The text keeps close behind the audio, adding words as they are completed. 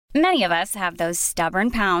Many of us have those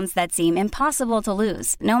stubborn pounds that seem impossible to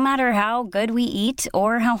lose, no matter how good we eat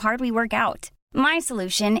or how hard we work out. My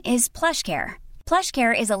solution is PlushCare.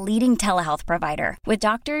 PlushCare is a leading telehealth provider with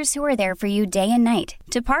doctors who are there for you day and night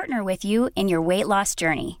to partner with you in your weight loss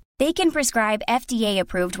journey. They can prescribe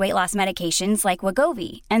FDA-approved weight loss medications like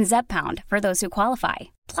Wegovy and Zepbound for those who qualify.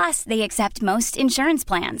 Plus, they accept most insurance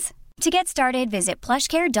plans. To get started, visit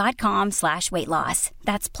plushcare.com/weightloss.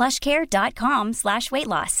 That's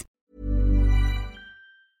plushcare.com/weightloss.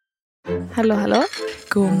 Hallå, hallå.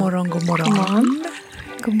 God morgon, god morgon. God morgon.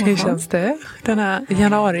 God morgon. Hur känns det denna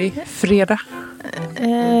januari-fredag?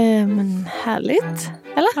 Men härligt,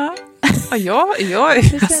 eller? Ja, jag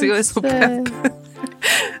är så pepp.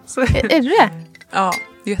 Så. Är du det? Ja,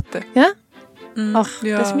 jätte. Ja?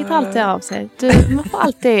 Det smittar alltid av sig. Man får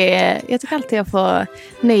alltid, jag tycker alltid jag får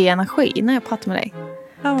ny energi när jag pratar med dig.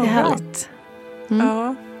 Ja, det är härligt.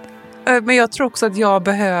 Ja. Men jag tror också att jag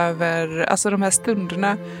behöver, alltså de här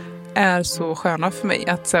stunderna är så sköna för mig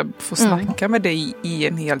att så här, få snacka med dig i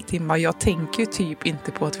en hel timme. Jag tänker ju typ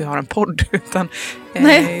inte på att vi har en podd, utan jag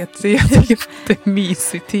tycker att det är en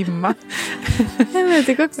mysig timma. Jag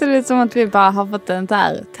tycker också det är som att vi bara har fått en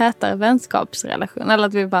där tätare vänskapsrelation, eller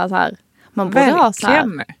att vi bara så här, man borde ha så här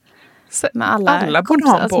med alla borde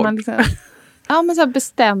ha en podd. Alltså liksom, ja, men så här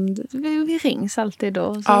bestämd, vi rings alltid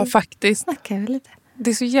då. Så ja, faktiskt. Snackar vi lite. Det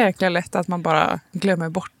är så jäkla lätt att man bara glömmer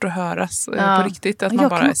bort att höras på riktigt. Att man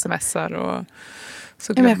bara smsar och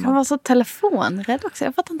så glömmer jag kan vara så telefonrädd också.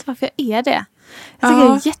 Jag fattar inte varför jag är det. Jag tycker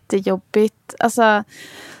det är jättejobbigt. Alltså,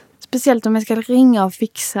 speciellt om jag ska ringa och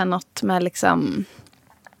fixa något med liksom,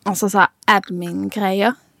 alltså så här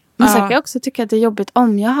admin-grejer. Men så kan jag också tycka att det är jobbigt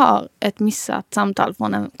om jag har ett missat samtal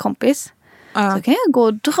från en kompis. Så kan jag gå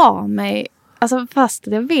och dra mig. Alltså fast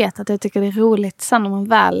jag vet att jag tycker det är roligt sen när man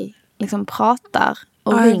väl liksom pratar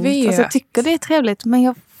och ringt. Alltså jag tycker det är trevligt, men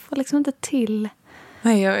jag får liksom inte till.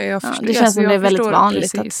 Nej, jag förstår. Det känns som det är väldigt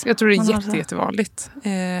vanligt. Jag tror det är jättevanligt.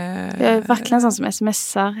 Jag är verkligen sån som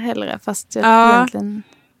smsar hellre, fast jag egentligen,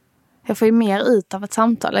 jag får ju mer ut av ett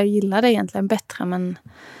samtal. Jag gillar det egentligen bättre, men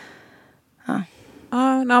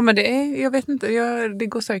Ja, men det är, jag vet inte, det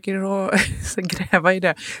går säkert att gräva i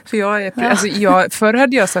det. För förr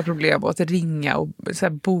hade jag så här problem att ringa och så här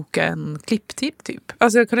boka en klipptid typ.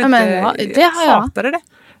 Alltså jag kunde inte, hatade det.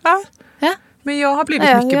 Ja. Men jag har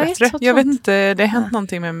blivit mycket bättre. Jag vet inte, det har hänt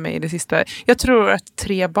någonting med mig det sista. Jag tror att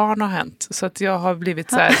 3 barn har hänt, så att jag har blivit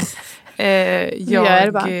så här.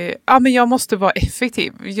 Men jag måste vara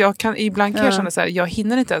effektiv. Ibland kan jag känna så här, jag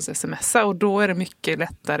hinner inte ens smsa, och då är det mycket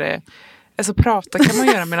lättare. Alltså prata kan man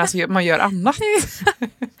göra medan man gör annat.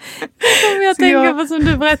 Jag tänker på som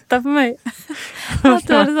du berättade för mig. Att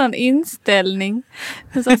du hade sån inställning.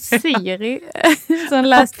 En sån Siri som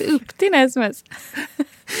läste upp dina sms.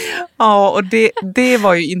 Ja, och det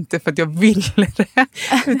var ju inte för att jag ville det.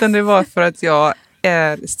 Utan det var för att jag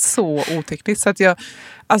är så oteknisk. Så att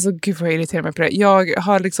alltså gud vad jag irriterar mig på det. Jag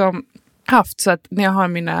har liksom haft så att när jag har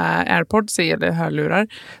mina AirPods eller hörlurar,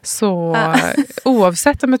 så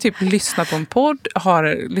oavsett om jag typ lyssnar på en podd,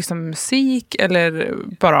 har liksom musik eller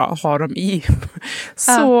bara har dem i,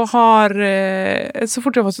 så så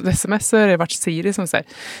fort jag har fått ett sms så har det varit Siri som säger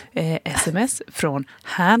sms från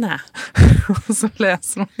Hanna. Och så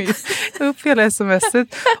läser de upp hela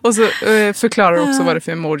smset och så förklarar också vad det är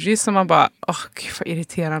för emoji, som man bara, gud vad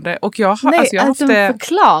irriterande. Och jag har haft det.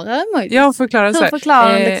 Förklarar emoji? Jag förklarar så här.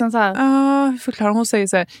 Förklarar liksom så här. Förklarar, hon säger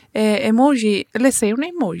så här, emoji, eller säger hon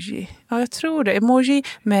emoji? Ja, jag tror det. Emoji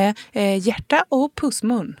med hjärta och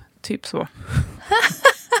pussmun. Typ så.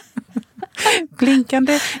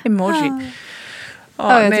 Blinkande emoji.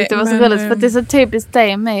 Jag tyckte det var så roligt, för det är så typiskt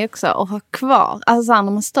dig och mig också att ha kvar. Alltså så här,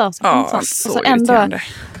 när man stör sig på något sånt. Så och så ändå,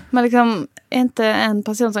 man liksom är inte en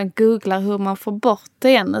person som googlar hur man får bort det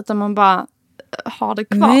igen, utan man bara har det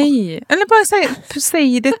kvar. Nej, eller bara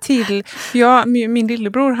säg det till. Min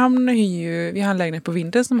lillebror, han hyr, vi har en lägenhet på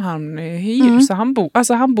vinden som han hyr,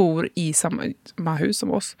 så han bor i samma hus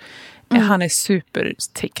som oss. Han är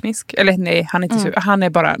superteknisk. Eller nej, han är inte han är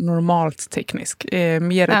bara normalt teknisk.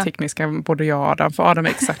 Mer teknisk än både jag och Adam. För Adam är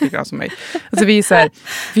exakt lika som mig. Alltså vi är så här,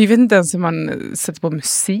 vi vet inte ens hur man sätter på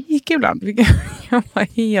musik ibland. Vi kan vara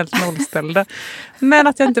helt nollställda. Men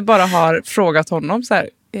att jag inte bara har frågat honom så här,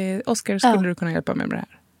 Oskar, skulle du kunna hjälpa mig med det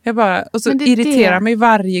här? Jag bara, och så irriterar mig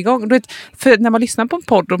varje gång. Du vet, för när man lyssnar på en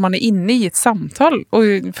podd och man är inne i ett samtal, och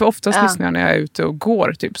för oftast lyssnar jag när jag är ute och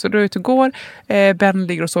går typ. Så då är jag ute och går, Ben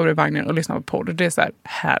ligger och sover i vagnen och lyssnar på podd, och det är så här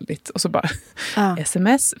härligt. Och så bara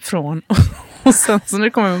sms från och sen så när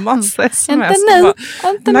det kommer en massa sms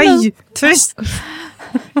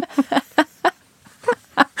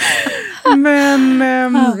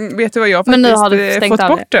Men vet du vad jag Men nu har faktiskt du fått av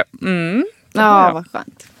bort det? Ja, vad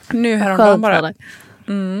skönt. Nu häromdagen bara.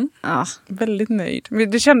 Ja. Väldigt nöjd.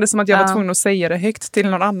 Men det kändes som att jag var tvungen att säga det högt till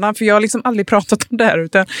någon annan. För jag har liksom aldrig pratat om det här.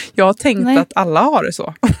 Utan jag har tänkt att alla har det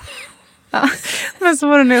så. Ja. Men så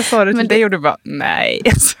var det när jag sa det till dig och du bara, nej,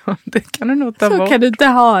 så, det kan du nog ta bort. Så kan du inte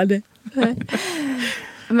ha det.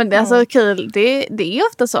 Men det är alltså kul. Det är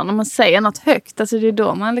ofta så när man säger något högt. Alltså det är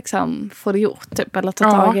då man liksom får det gjort. Typ, eller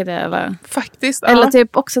tar tag i det. Eller, faktiskt. Eller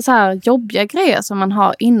typ också så här jobbiga grejer som man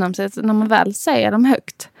har inom sig. När man väl säger dem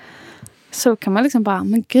högt. Så kan man liksom bara,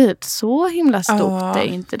 men gud, så himla stort är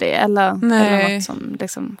inte det. Eller något som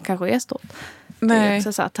liksom kanske är stort. Det är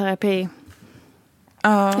också så här terapi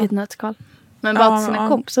i ett nötskal. Men bara till sina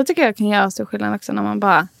kompisar tycker jag kan göra stor skillnad också när man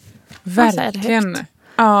bara säger det högt.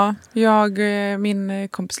 Ja, min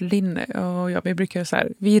kompis Linne och jag, vi brukar så här,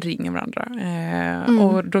 vi ringer varandra.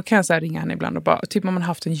 Och då kan jag så här ringa henne ibland och bara, typ om man har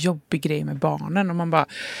haft en jobbig grej med barnen och man bara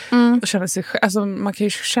och känner sig, alltså man kan ju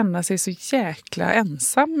känna sig så jäkla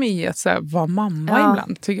ensam i att så här, vara mamma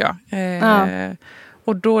ibland, tycker jag.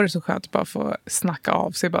 Och då är det så skönt att bara få snacka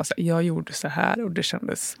av sig, bara så här, jag gjorde så här och det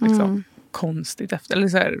kändes liksom konstigt efter, eller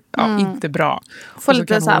så här, inte bra. Få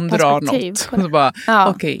lite så här perspektiv. Och så bara,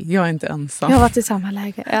 okej, jag är inte ensam. Jag har varit i samma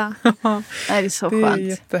läge, Nej, det är så skönt. Det är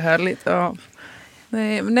jättehärligt,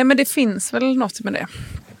 Nej, men det finns väl något med det.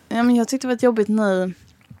 Ja, men jag tyckte det var jobbigt nu.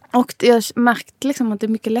 Och jag märkt liksom att det är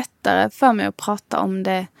mycket lättare för mig att prata om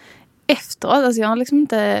det efteråt. Alltså jag har liksom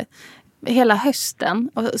inte hela hösten,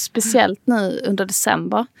 och speciellt nu under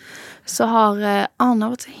december, så har Anna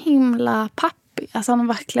varit så himla pappig. Alltså han har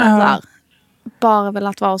verkligen där bara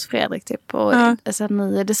velat vara hos Fredrik typ. Och sen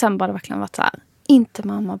nu i december har det verkligen varit så här, inte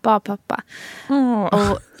mamma, bara pappa.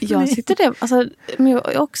 Och jag tyckte det, alltså, men jag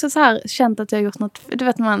har också så här känt att jag har gjort något, du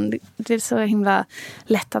vet man, det är så himla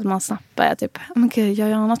lätt att man snabbt börjar typ, men gud, jag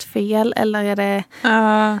gör något fel, eller är det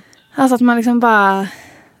alltså att man liksom bara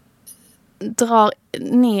drar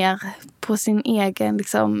ner på sin egen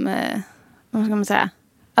liksom, vad ska man säga,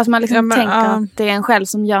 att man liksom tänker att det är en själv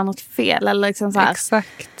som gör något fel, eller liksom så här,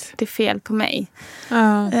 exakt. Det är fel på mig.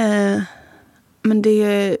 Men det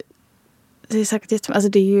är säkert jättebra. Alltså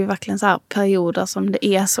det är ju verkligen så här perioder som det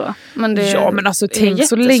är så. Men det men alltså är tänk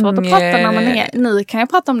så länge att prata när man är. Nu kan jag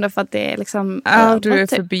prata om det för att det är liksom du är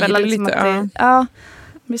typ, förbi eller liksom lite. Det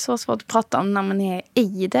blir så svårt att prata om när man är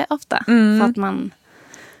i det ofta. För att man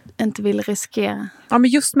inte vill riskera. Ja, men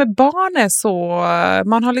just med barn är så,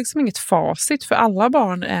 man har liksom inget facit, för alla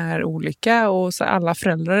barn är olika och så alla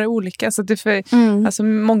föräldrar är olika, så det är alltså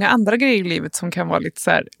många andra grejer i livet som kan vara lite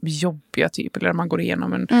så här jobbiga typ, eller man går igenom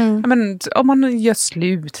men om man gör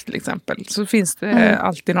slut till exempel, så finns det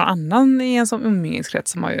alltid någon annan i en som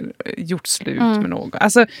umgängeskrets som har gjort slut med någon.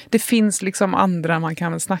 Alltså det finns liksom andra man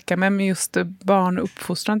kan snacka med, men just barn och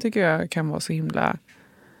uppfostran tycker jag kan vara så himla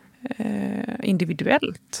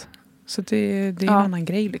individuellt. Så det är en annan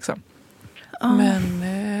grej liksom. Men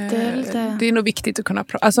det är nog viktigt att kunna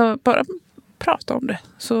bara prata om det.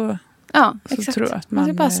 Så exakt. Tror jag att man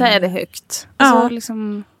ska bara säga det högt. Alltså,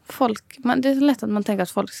 liksom, det är så lätt att man tänker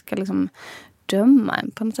att folk ska liksom döma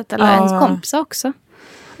en på något sätt. Eller ens kompisar också.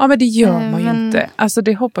 Ja, men det gör man ju inte. Alltså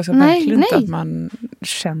det hoppas jag verkligen inte att man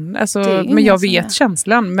känner. Alltså, men jag vet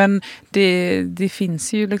känslan. Men det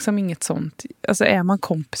finns ju liksom inget sånt. Alltså är man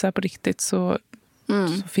kompisar på riktigt så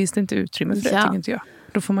finns det inte utrymme för det, tycker inte jag.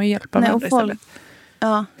 Då får man hjälpa varandra istället.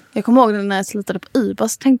 Ja, jag kommer ihåg när jag slutade på Uber,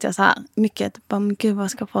 så tänkte jag så här mycket. Men gud,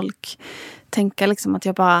 vad ska folk tänka liksom att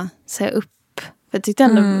jag bara säger upp. För jag tyckte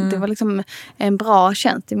ändå det var liksom en bra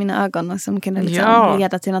tjänst i mina ögon som kunde liksom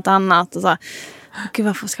leda till något annat. Och så. Gud,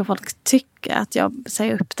 varför ska folk tycka att jag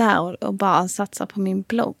säger upp det här och bara satsar på min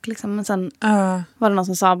blogg liksom. Men sen var det någon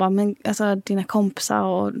som sa bara, men alltså dina kompisar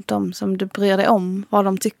och de som du bryr dig om, vad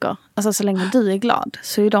de tycker. Alltså så länge du är glad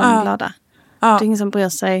så är de glada. Det är ingen som bryr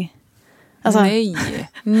sig. Alltså, nej.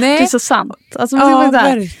 Det är så sant. Alltså,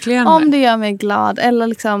 verkligen. Om det gör mig glad eller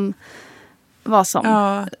liksom vad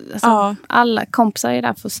som. Alla kompisar är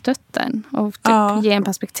där för att stötta en och typ ge en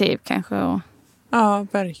perspektiv kanske. Och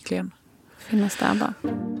verkligen. Finnas där bara.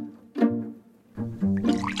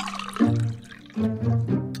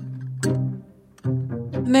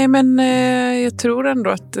 Nej, men jag tror ändå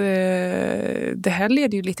att det här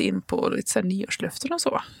leder ju lite in på lite så här nyårslöften och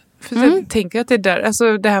så. För jag tänker att det där,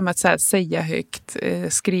 alltså det här med att så här, säga högt,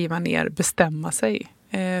 skriva ner, bestämma sig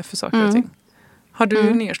för saker och ting. Har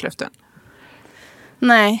du nyårslöften?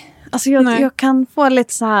 Nej, alltså jag kan få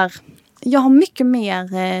lite så här, jag har mycket mer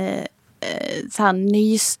så här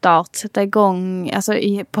nystart, sätta igång alltså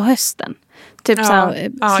på hösten. Typ så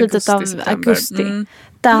här, slutet av augusti.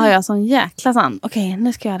 Där har jag sån jäkla sån, okej,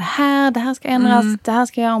 nu ska jag göra det här ska ändras, det här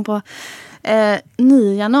ska jag göra om på Nu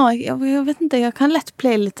i januari, jag vet inte, jag kan lätt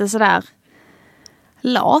bli lite sådär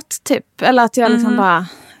lat typ. Eller att jag liksom bara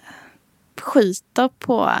skjuter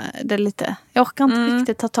på det lite. Jag orkar inte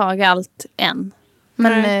riktigt ta tag i allt än.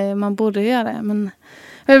 Men man borde göra det. Men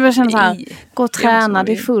jag bara känner så här, gå och träna,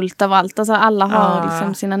 det är fullt av allt. Alltså alla har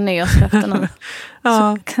liksom sina nyårslöften nu.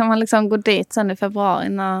 Så kan man liksom gå dit sen i februari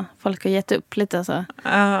när folk har gett upp lite så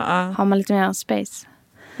har man lite mer space.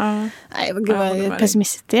 Nej, gud vad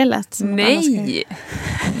pessimistiskt det lät. Nej,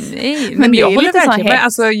 men jag håller verkligen med.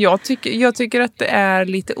 Alltså, jag tycker att det är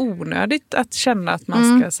lite onödigt att känna att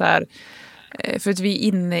man ska så här. För att vi är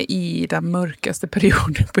inne i den mörkaste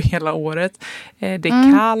perioden på hela året. Det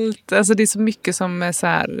är kallt. Alltså det är så mycket som är så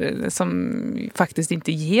här, som faktiskt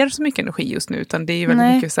inte ger så mycket energi just nu. Utan det är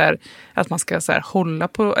väldigt mycket så här, att man ska så här, hålla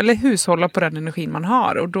på, eller hushålla på den energin man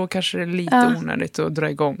har. Och då kanske det är lite onödigt att dra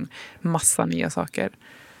igång massa nya saker.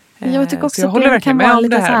 Jag tycker också så jag håller verkligen med om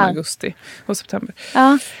det här med augusti och september.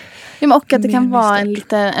 Ja, men och att det kan vara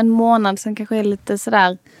en månad som kanske är lite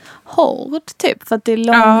sådär hård typ. För att det är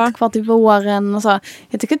långt kvar till våren och så.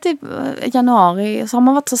 Jag tycker att typ januari så har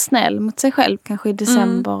man varit så snäll mot sig själv kanske i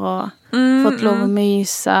december och fått lov att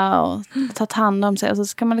mysa och tagit hand om sig. Och så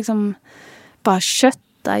ska man liksom bara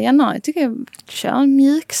kötta i januari. Jag tycker kör en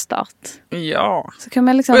mjukstart. Ja. Så kan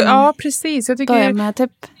man liksom precis. Jag tycker börja med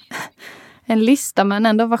typ en lista men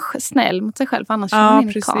ändå vara snäll mot sig själv. Annars kör man in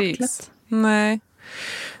i kaklet.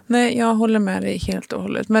 Nej, jag håller med dig helt och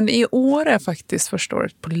hållet. Men i år är faktiskt första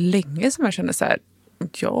året på länge som jag känner så här.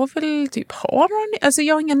 Jag vill typ ha någon, alltså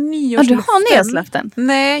jag har inga nyårslöften. Du har nyårslöften?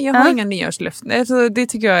 Nej, jag har inga nyårslöften. Alltså, det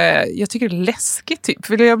tycker jag tycker det är läskigt typ.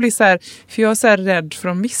 För jag blir så här, för jag är så här rädd för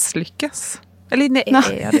att misslyckas. Eller nej,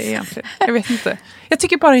 är det egentligen? Jag vet inte. Jag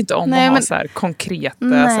tycker bara inte om att ha så här konkreta,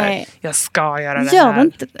 så här, jag ska göra det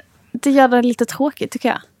här. Det gör det lite tråkigt tycker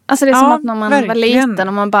jag. Alltså det är som att när man var liten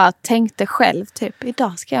och man bara tänkte själv typ,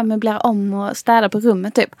 idag ska jag möblera om och städa på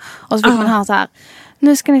rummet typ. Och så fick man ha så här,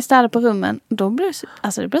 nu ska ni städa på rummen. Då blir det,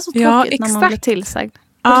 alltså det blir så tråkigt när man blir tillsagd.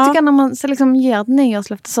 Och det tycker jag när man så liksom ger ett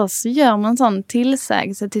nyårslöfte så gör man en sån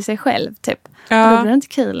tillsägelse till sig själv typ. Och då blir det inte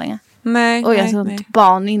kul längre. Nej, och jag har ett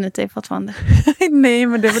barn inuti fortfarande. Nej,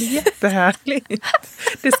 men det är väl jättehärligt.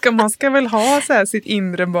 Man ska väl ha så här sitt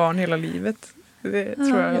inre barn hela livet. Det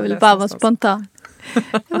tror jag vill bara vara spontan.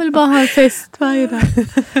 Jag vill bara ha en fest varje dag.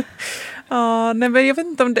 Nej, men jag vet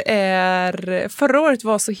inte om det är... Förra året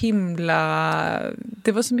var så himla...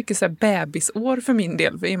 Det var så mycket så här bebisår för min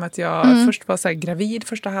del. I och med att jag först var så här gravid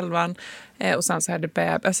första halvan. Och sen så hade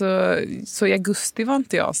bebis... Alltså, så i augusti var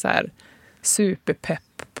inte jag så här superpepp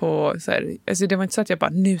på... Så här, alltså det var inte så att jag bara,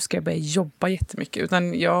 nu ska jag börja jobba jättemycket.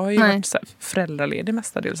 Utan jag har ju varit så här föräldraledig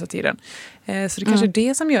mestadels av tiden. Så det kanske är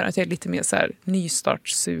det som gör att jag är lite mer så här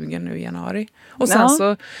nystartssugen nu i januari. Och sen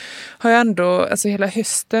så har jag ändå, alltså hela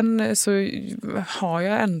hösten så har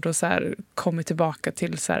jag ändå så här kommit tillbaka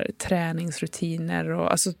till så här träningsrutiner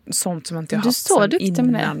och alltså sånt som jag inte har haft sedan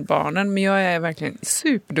innan barnen. Men jag är verkligen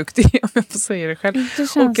superduktig om jag får säga det själv.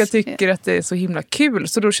 Och jag tycker att det är så himla kul.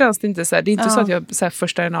 Så då känns det inte så här, det är inte så att jag så här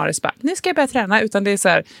första januari bara, nu ska jag börja träna, utan det är så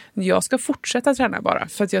här, jag ska fortsätta träna bara.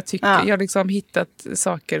 För att jag tycker, jag har liksom hittat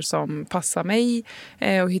saker som passar mig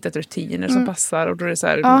och hittat rutiner som passar och då är det så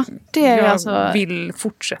här, det är jag vill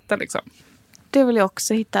fortsätta liksom. Det vill jag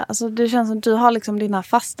också hitta. Alltså det känns som att du har liksom dina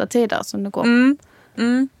fasta tider som du går.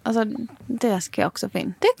 Alltså det ska jag också få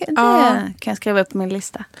in. Det kan jag skriva upp på min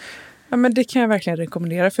lista. Ja, men det kan jag verkligen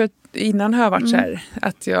rekommendera. För att innan har jag varit så här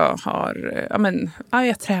att jag har,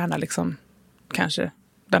 jag tränar liksom kanske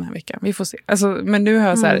den här veckan. Vi får se. Alltså, men nu har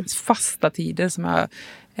jag så här fasta tider som jag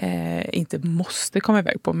inte måste komma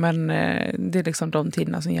iväg på. Men det är liksom de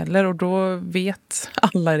tiderna som gäller. Och då vet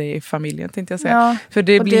alla det i familjen, tänkte jag säga. Ja, för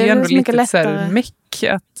det blir ändå lite så här meck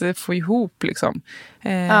att få ihop liksom.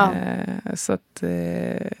 Så att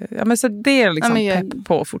så det är liksom pepp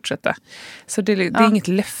på att fortsätta. Så det är inget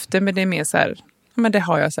löfte, men det är mer så här, men det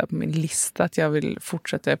har jag så här på min lista att jag vill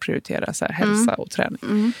fortsätta prioritera så här hälsa och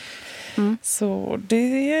träning. Så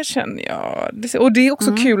det känner jag. Och det är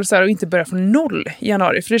också kul så här, att inte börja från noll i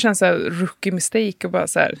januari. För det känns så här rookie mistake och bara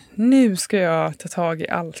så här, nu ska jag ta tag i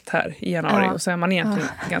allt här i januari. Och så är man egentligen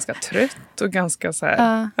ganska trött och ganska så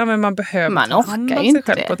här, men man behöver ta hand om sig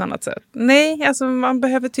själv på ett annat sätt. Nej, alltså man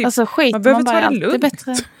behöver typ, alltså man behöver ta det lugnt.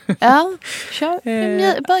 Bättre.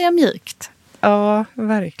 Börja mjukt. Ja,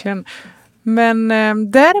 verkligen. Men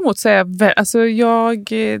däremot så är jag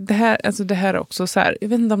det här är också så här, jag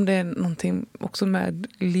vet inte om det är någonting också med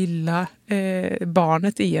lilla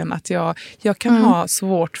barnet igen, att jag kan ha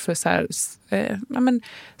svårt för så här,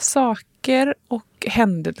 saker och och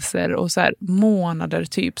händelser och så här månader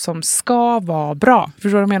typ som ska vara bra. Förstår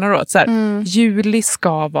du vad jag menar då? Att så här, juli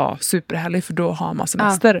ska vara superhärlig för då har man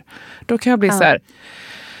semester. Då kan jag bli så här,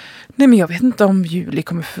 nej men jag vet inte om juli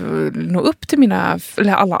kommer nå upp till mina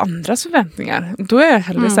eller alla andras förväntningar. Då är jag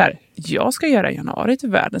hellre så här, jag ska göra januari till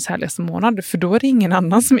världens härligaste månad, för då är det ingen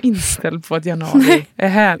annan som är inställd på att januari är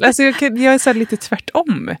härlig. Alltså jag är så här lite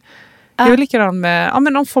tvärtom. Jag är likadan med,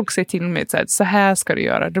 men om folk säger till mig så här ska du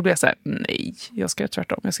göra, då blir jag så här, nej, jag ska göra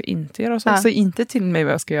tvärtom, jag ska inte göra så. Säg inte till mig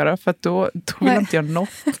vad jag ska göra, för att då vill inte jag något.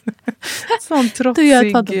 Sån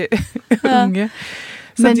trotsig unge.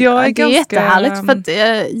 Så men jag är det är jättehärligt, för att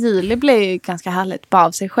juli blir ju ganska härligt bara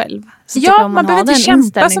av sig själv. Så ja, man behöver inte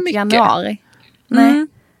kämpa så mycket. Januari. Nej.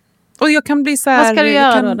 Och jag kan bli så här... Vad ska du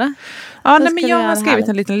göra då? Ja, nej, men jag har skrivit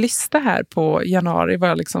en liten lista här på januari, vad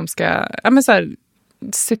jag liksom ska... Ja, men så här,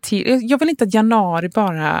 se till. Jag vill inte att januari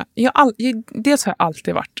bara... Dels har jag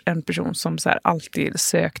alltid varit en person som så här, alltid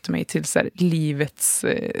sökt mig till så här, livets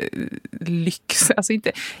lyx. Alltså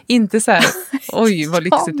inte så här, oj vad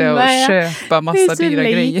lyxigt det är att köpa massa dyra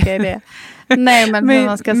grejer. Det. Nej, men hur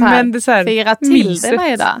man ska så här, det så här, fira till det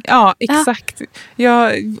varje dag. Ja, exakt.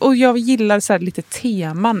 Jag gillar så här lite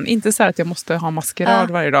teman. Inte så här att jag måste ha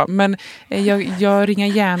maskerad varje dag. Men jag ringer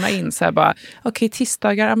gärna in så här bara, okej,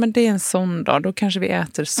 tisdagar, ja, men det är en sån dag. Då kanske vi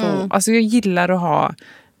äter så. Alltså jag gillar att ha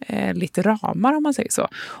lite ramar, om man säger så.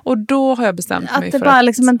 Och då har jag bestämt mig för att... det bara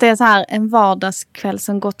liksom inte är så här en vardagskväll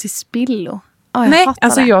som går till spillo. Nej,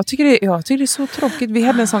 alltså jag tycker det är så tråkigt. Vi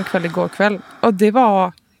hade en sån kväll igår kväll. Och det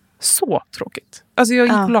var... så tråkigt. Alltså jag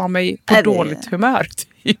gick och la mig på dåligt humör.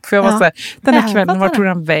 Typ. För jag var så här, den här kvällen, var tog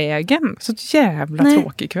den vägen? Så jävla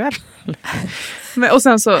tråkig kväll. Och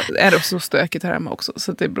sen så är det så stökigt här hemma också.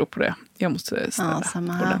 Så det beror på det. Jag måste ställa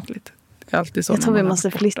ordentligt. Jag är alltid så. Jag tror vi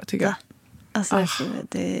måste flytta. Tycker jag. Alltså,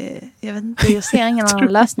 jag vet inte, jag ser ingen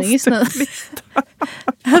annan lösning just nu.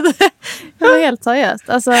 Det var helt seriöst.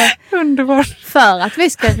 Alltså, underbart. För att vi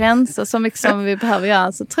ska rensa så mycket som vi behöver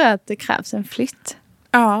göra, så tror jag att det krävs en flytt.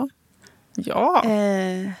 Ja.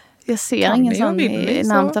 Jag ser ingen sån i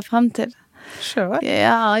närmsta framtid. Kör.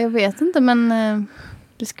 Ja, jag vet inte, men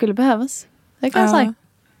det skulle behövas. Det kan jag säga.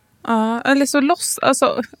 Ja, eller så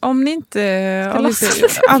alltså om ni inte...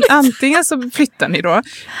 antingen så flyttar ni då,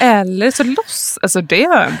 eller så alltså det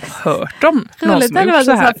har jag hört om. Roligt att det var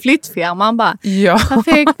så här flyttfirman bara. Ja.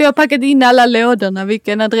 Perfekt, vi har packat in alla lådorna.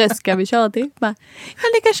 Vilken adress ska vi köra till? Bara,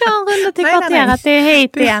 ni kan köra en runda till kvarteret. Det är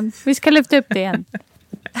hit igen. Vi ska lyfta upp det igen.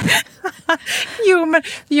 Jo, men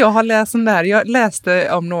jag har läst den där. Jag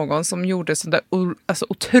läste om någon som gjorde sånt där alltså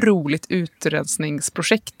otroligt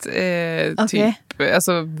utrensningsprojekt. Typ,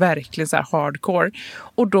 alltså verkligen så här hardcore.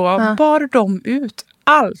 Och då bar de ut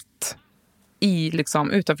allt i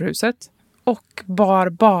liksom utanför huset. Och bar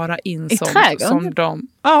bara in som de...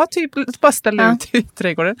 Ja, typ bara ställa ut i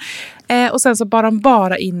trädgården. Och sen så bar de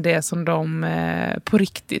bara in det som de på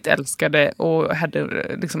riktigt älskade och hade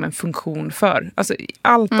liksom en funktion för. Alltså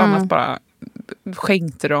allt annat bara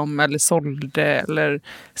skänkte de eller sålde eller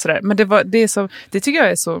sådär. Men det tycker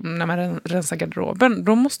jag är så, när man rensar garderoben,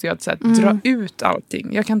 då måste jag så här, dra ut allting.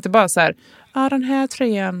 Jag kan inte bara så här, den här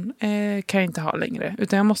tröjan kan jag inte ha längre.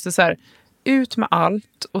 Utan jag måste så här, ut med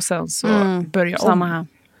allt och sen så börja om. Samma här.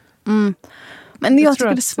 Men jag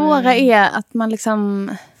tycker det svåra är att man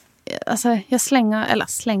liksom, alltså jag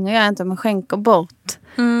slänger jag inte, men skänker bort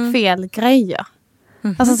fel grejer.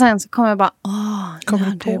 Alltså sen så kommer jag bara, nu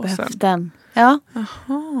har du behövt den. Ja,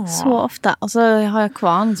 så ofta. Och så har jag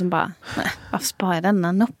kvar en som bara, nej, varför sparar jag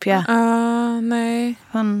denna noppja? Nej.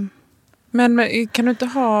 Men kan du inte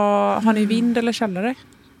har ni vind eller källare?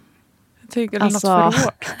 Eller något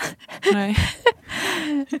förråd? Nej.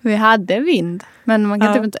 Vi hade vind, men man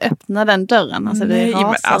kan typ inte öppna den dörren. Alltså det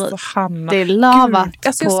rasar ut. Hanna, det är lavat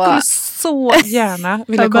alltså, jag skulle så gärna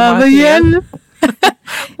vilja jag komma till hjälp.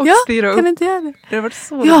 och styra upp. Kan inte göra det? Det har varit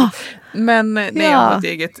så roligt. Men nej, jag har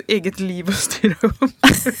ett eget liv att styra upp.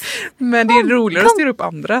 Men det är roligare att styra upp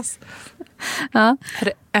andras. Jag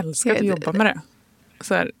hade älskat att jobba med det.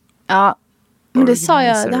 Så här. Ja. Men det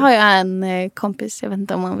har jag en kompis, jag vet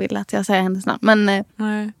inte om man vill att jag säger hennes namn, men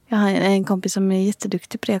jag har en kompis som är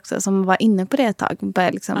jätteduktig på det också, som var inne på det ett tag och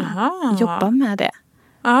började liksom jobba med det.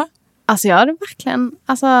 Alltså jag hade verkligen,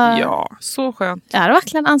 så skönt. Jag hade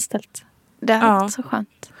verkligen anställt. Det hade varit så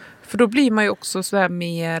skönt. För då blir man ju också så här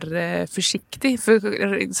mer försiktig,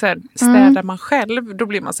 för så här, städar man själv, då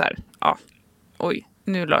blir man så här, oj.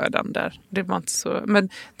 Nu la jag den där. Det var inte så. Men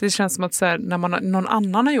det känns som att så här, när någon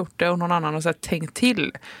annan har gjort det och någon annan har så här, tänkt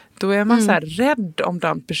till, då är man så här, rädd om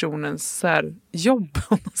den personens så här, jobb,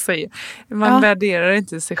 om man säger. Man värderar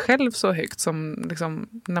inte sig själv så högt som liksom,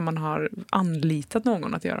 när man har anlitat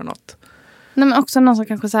någon att göra något. Nej, men också någon som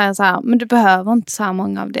kanske säger så här, men du behöver inte så här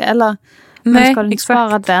många av det. Eller, men Nej, ska du inte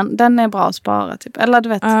spara den? Den är bra att spara, typ. Eller du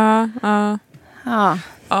vet. Ja,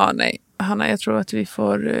 nej. Hanna, jag tror att vi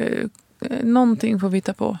får... någonting får vi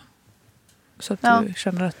hitta på. Så att du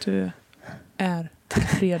känner att du är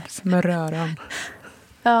tillfreds med röran.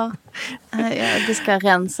 Ja, det ska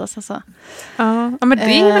rensas alltså. Ja, men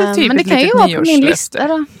det är väl typ men det ett kan ju litet vara på min lista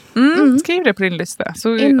då. Skriv det på din lista.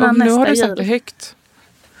 Så, innan nu har du nästa sagt det jul. högt.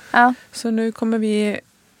 Ja. Så nu kommer vi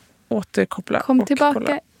återkoppla. Kom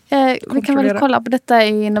tillbaka. Vi kan väl kolla på detta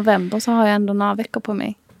i november, så har jag ändå några veckor på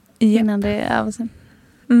mig. Innan det är över sen.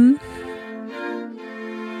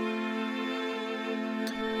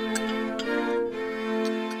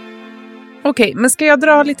 Okej, men ska jag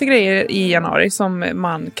dra lite grejer i januari som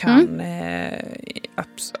man kan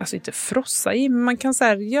alltså inte frossa i, men man kan så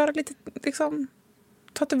här, göra lite liksom,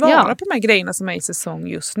 ta tillvara på de här grejerna som är i säsong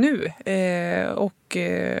just nu, och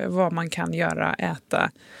vad man kan göra,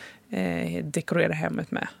 äta, dekorera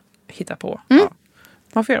hemmet med, hitta på. Ja.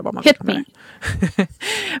 Man får göra vad man vill med det.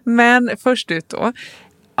 Men först ut då,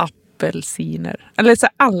 apelsiner, eller så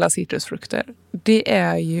alla citrusfrukter. Det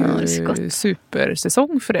är ju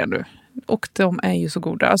supersäsong för det nu. Och de är ju så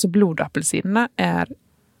goda. Alltså blodapelsinerna är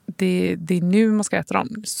det är nu man ska äta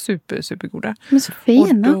dem. Supergoda. Men så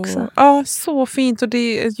fina också. Ja, så fint. Och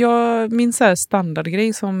min så här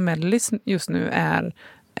standardgrej som mellis just nu är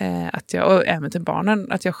att jag, och även till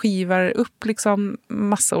barnen, att jag skivar upp liksom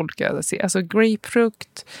massa olika, alltså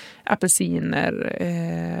grapefrukt,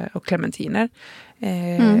 apelsiner och clementiner.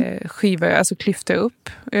 Klyftar upp,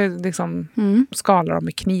 liksom skalar dem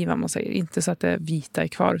med kniv, om man säger. Inte så att det vita är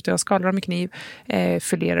kvar, utan jag skalar dem med kniv,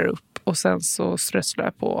 filerar upp och sen så strösslar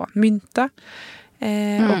jag på mynta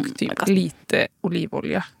och typ lite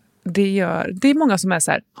olivolja. Det är många som är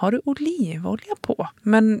så här, har du olivolja på?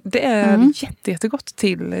 Men det är jättegott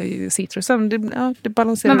till citrusen. Det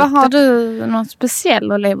balanserar. Men vad har du, någon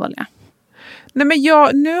speciell olivolja? Nej, men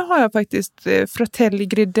nu har jag faktiskt Fratelli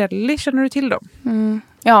Gridelli, känner du till dem?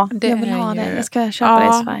 Ja, jag vill ha det. Jag ska köpa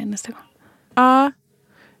det i Sverige nästa gång. Ja,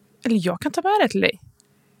 eller jag kan ta med det till dig.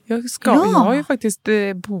 Jag har ju faktiskt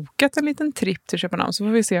bokat en liten tripp till Köpenhamn, så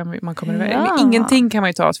får vi se om man kommer iväg. Ingenting kan man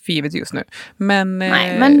ju ta för givet just nu. Men,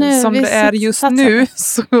 som det är just nu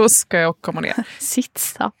så ska jag komma ner.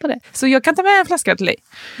 Sitsa på det. Så jag kan ta med en flaska till dig.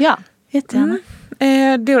 Ja, jättegärna.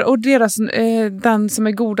 Och deras, den som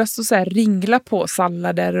är godast att så här, ringla på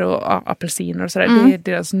sallader och apelsiner och sådär, det är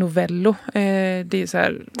deras Novello. Det är så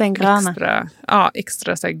här den gröna.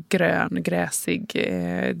 Extra så här grön, gräsig.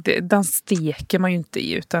 Den steker man ju inte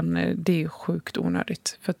i, utan det är ju sjukt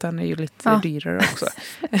onödigt. För att den är ju lite dyrare också.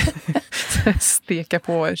 Steka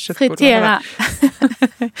på köttbullarna. Fritera.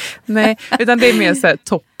 Nej, utan det är mer så här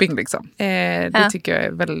topping liksom. Det tycker jag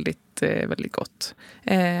är väldigt gott.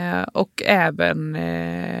 Och även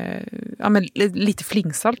lite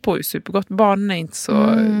flingsalt på är supergott. Barnen är inte så,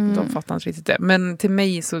 de fattar inte riktigt det. Men till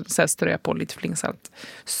mig så här strör jag på lite flingsalt.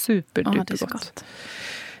 Superdupergott.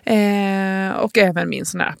 Och även min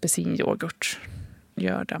sån här apelsinyoghurt.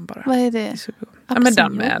 Gör den bara. Vad är det? Men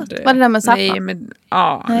den med... Vad är det där med saffran?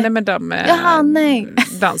 Nej, men den med...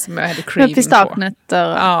 Den som jag hade craving på. Pistagenötter.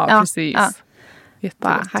 Ja, precis. Ja.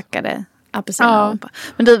 Bara hackade apelsiner.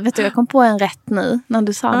 Men du, vet du, jag kom på en rätt nu när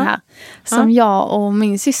du sa det här. Som jag och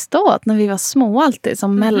min syster åt när vi var små alltid.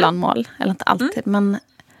 Som mellanmål. Eller inte alltid, men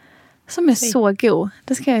som är så god.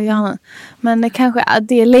 Det ska jag göra nu. Men det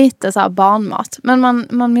är lite så här barnmat. Men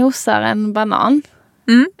man mosar en banan.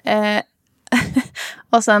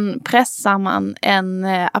 Och sen pressar man en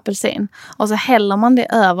apelsin. Och så häller man det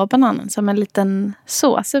över bananen som en liten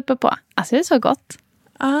sås uppe på. Alltså det är så gott.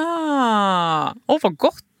 Vad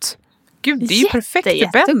gott. Gud, det är ju perfekt till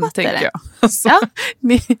Ben, tänker jag. Alltså,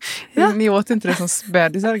 ni åt inte det som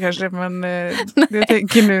spädisar kanske, men jag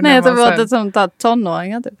tänker nu när jag tar det som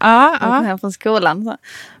tonåringar typ. Kom hem från skolan. Så.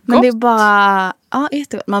 Men gott. Det är bara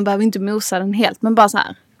jättegott. Man behöver inte mosa den helt, men bara så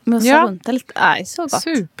här. Mosa runt det lite. Så gott.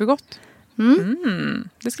 Supergott.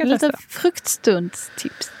 Det ska jag testa. Lite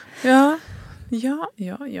fruktstunds-tips. Ja.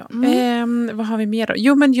 Vad har vi mer då?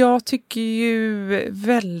 Jo, men jag tycker ju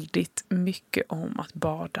väldigt mycket om att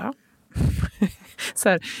bada. Så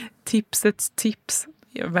här, tipsets tips.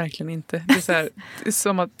 Ja, verkligen inte. Det är så här,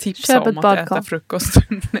 som att tipsa om att äta frukost.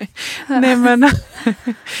 Nej, men...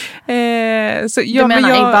 så, du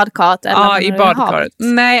menar i badkaret? Ja, i badkaret.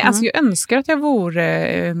 Nej, alltså jag önskar att jag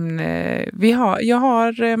vore... jag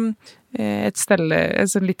har ett ställe,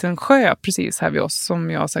 alltså en liten sjö precis här vid oss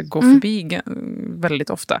som jag så här, går förbi väldigt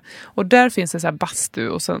ofta. Och där finns det så här bastu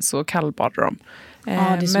och sen så kallbadar de. det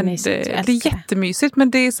är så Men mysigt. det är jättemysigt,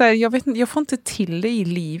 men det är så här, jag får inte till det i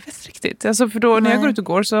livet riktigt. Alltså för då, när jag går ut och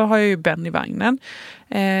går så har jag ju Ben i vagnen.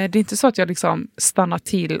 Det är inte så att jag liksom stannar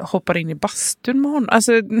till, hoppar in i bastun med honom.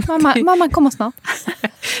 Alltså, Mamma kommer snart.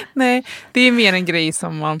 Nej, det är mer en grej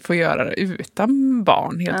som man får göra utan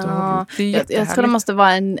barn helt och hållet. Jag tror det måste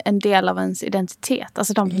vara en del av ens identitet.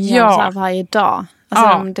 Alltså de gör så här varje dag.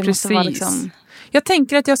 Alltså det måste vara liksom... Jag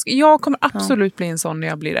tänker att jag kommer absolut bli en sån när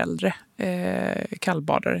jag blir äldre.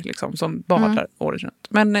 Kallbadare liksom, som badar året runt.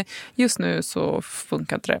 Men just nu så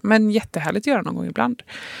funkar inte det. Men jättehärligt att göra någon gång ibland.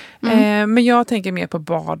 Men jag tänker mer på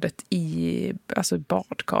badet i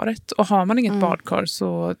badkaret. Och har man inget badkar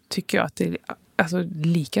så tycker jag att det är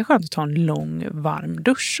lika skönt att ta en lång varm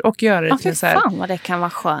dusch och göra det till så här. Fan vad det kan vara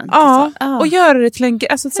skönt. Ja, och göra det till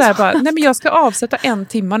en så här bara, nej men jag ska avsätta 1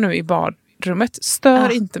 timme nu i badrummet.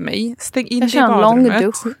 Stör inte mig. Stäng in i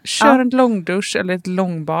badrummet. Kör en långdusch eller ett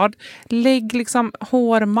långbad. Lägg liksom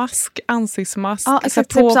hårmask, ansiktsmask. Ja,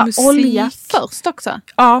 exakt. På typ musik. Olja först också.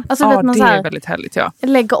 Ja, alltså, det är väldigt härligt. Ja.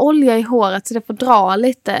 Lägga olja i håret så det får dra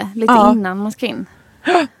lite innan man ska in.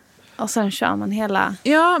 Och sen kör man hela...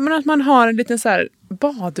 Ja, men att man har en liten så här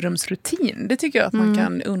badrumsrutin. Det tycker jag att man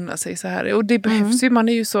kan unna sig så här. Och det behövs ju, man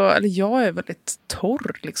är ju så... Eller jag är väldigt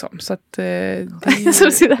torr liksom. Så att det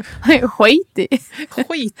är... Så man är skitig.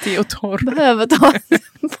 Skitig och torr. Behöver ta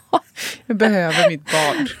jag behöver mitt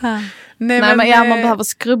bad. Nej, men man behöver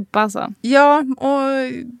skrubba alltså. Ja, och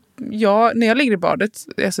när jag ligger i badet...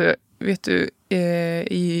 Alltså, vet du,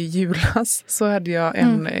 i julas så hade jag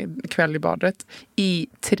en kväll i badet. I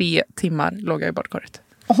 3 timmar låg jag i badkaret.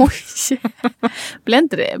 Oj!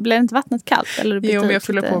 Blev inte vattnet kallt? Eller jo, men jag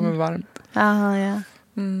fyller på med varmt. Aha, ja.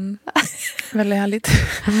 Väldigt härligt.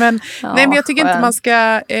 Men, nej, men jag tycker inte man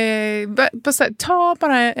ska ta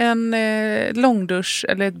bara en långdusch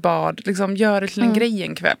eller ett bad. Liksom, gör det till en grej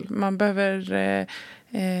en kväll. Man behöver...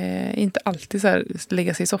 inte alltid så här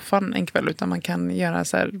lägga sig i soffan en kväll, utan man kan göra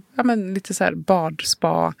så här, lite så här bad,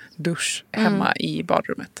 spa, dusch hemma i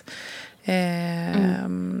badrummet.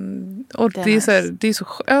 Och det är så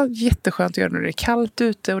jätteskönt att göra när det är kallt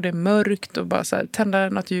ute och det är mörkt, och bara så här, tända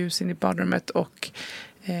något ljus in i badrummet och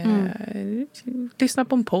lyssna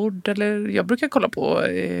på en podd, eller jag brukar kolla på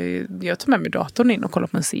jag tar med mig datorn in och kollar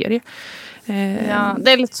på en serie. Ja,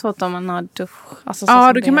 det är lite svårt om man har dusch. Alltså,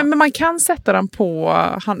 men man kan sätta den på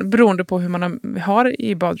beroende på hur man har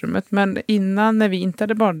i badrummet. Men innan, när vi inte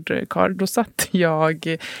hade badkar, då satte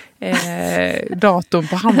jag datorn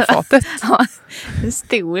på handfatet. Ja, en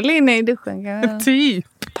stol inne i duschen. Typ.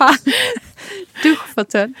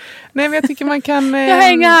 Duschfåtölj. Nej, men jag tycker man kan... jag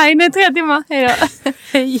hänger här inne 3 timmar.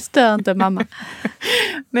 Hej, stör inte mamma.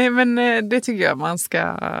 Nej, men det tycker jag man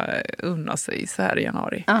ska unna sig så här i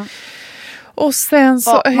januari. Ja. Och sen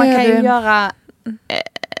så man kan ju göra...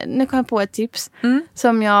 nu kom jag på ett tips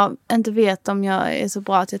som jag inte vet om jag är så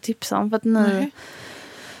bra att jag tipsar om. För att nu...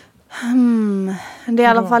 det är i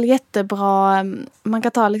alla fall jättebra. Man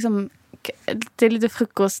kan ta liksom... Det är lite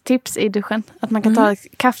frukosttips i duschen. Att man kan ta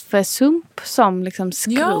kaffesump som liksom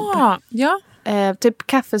skrubb. Ja. Typ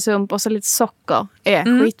kaffesump och så lite socker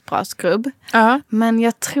är skitbra skrubb. Men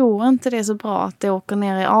jag tror inte det är så bra att det åker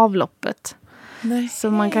ner i avloppet. Nej.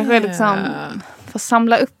 Så man kanske liksom får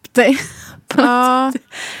samla upp det.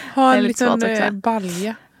 Ha en liten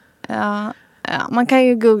balja. Ja, man kan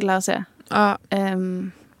ju googla och se.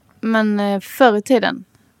 Men förr i tiden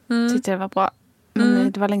tyckte jag det var bra.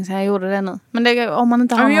 Men det var länge sedan jag gjorde det nu. Men om man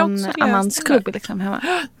inte har någon annan skrubb liksom hemma.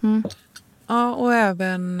 Ja, och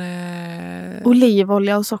även...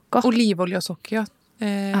 olivolja och socker. Olivolja och socker, ja.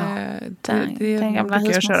 Den gamla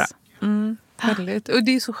husmors. Väldigt. Och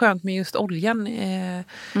det är så skönt med just oljan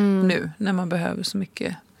nu. När man behöver så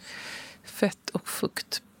mycket fett och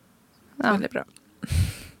fukt. Väldigt bra.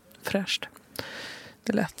 Fräscht.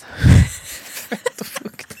 Det lät. Fett och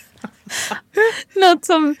fukt. Något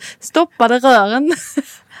som stoppade rören.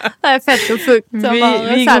 Det är fett och fukt som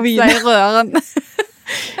vi satt går vidare. sig i rören.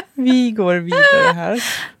 Vi går vidare här.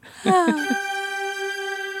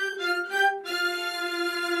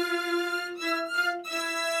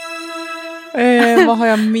 Vad har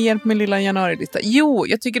jag mer på min lilla januarilista? Jo,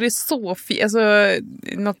 jag tycker det är så fint. Alltså,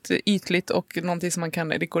 något ytligt och någonting som man kan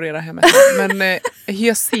dekorera hemma. Men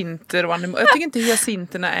hyacinter och jag tycker inte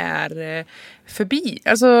hyacinterna är förbi.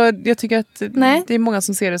 Alltså, jag tycker att det är många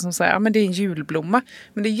som ser det som så här, men det är en julblomma.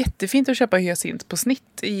 Men det är jättefint att köpa hyacint på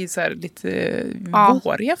snitt i så här lite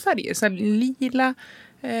våriga färger. Så här lila,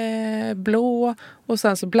 blå och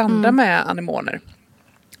sen så blanda med anemoner.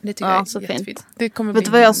 Det tycker jag är så jättefint. Fint. Det kommer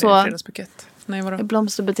bli en fredagsbukett. Nej, vadå? I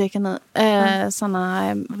blomsterbutiken nu.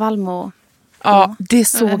 Såna Valmo. Ja, det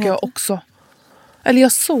såg jag också. Eller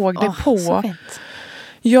jag såg det på...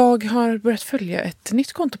 Jag har börjat följa ett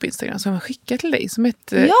nytt konto på Instagram som jag skickar till dig som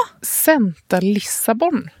heter Senta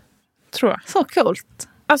Lissabon, tror jag. Så coolt.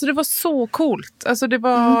 Alltså det var så coolt. Alltså det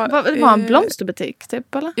var... Det var en blomsterbutik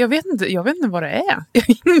typ, eller? Jag vet inte vad det är. Jag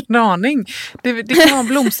har ingen aning. Det kan vara en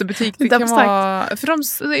blomsterbutik. Det kan vara...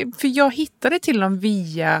 För jag hittade till dem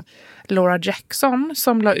via Laura Jackson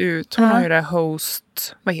som la ut... Hon har ju det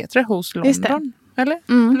Host... Vad heter det? Host London? Eller?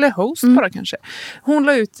 Eller Host bara kanske. Hon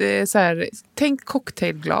la ut så här... Tänk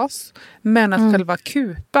cocktailglas. Men att själva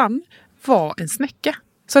kupan var en snäcka.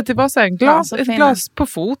 Så att det var så här ett glas på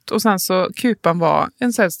fot och sen så kupan var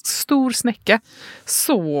en så här stor snäcka.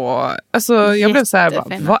 Så alltså jag blev så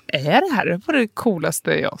här, vad är det här? Det var det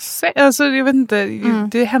coolaste jag sett. Alltså jag vet inte,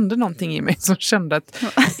 det hände någonting i mig som kände att,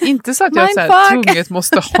 inte så att jag så här tvunget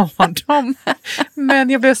måste ha dem. Men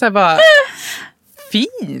jag blev så här bara,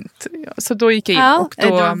 fint. Så då gick jag in och då...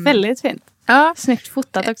 det var väldigt fint. Ja. Snyggt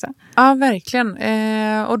fotat också. Ja, verkligen.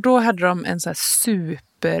 Och då hade de en så här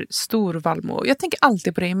superstor vallmo. Jag tänker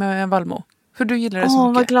alltid på dig med en vallmo. För du gillar det så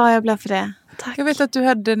mycket. Vad glad jag blev för det. Tack. Jag vet att du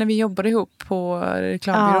hade, när vi jobbade ihop på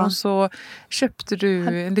reklambyrån så köpte du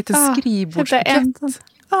en liten skrivbordsbukett.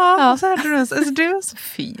 Ja, så hade du alltså, det är så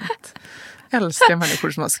fint. Jag älskar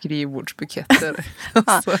människor som har skrivbordsbuketter.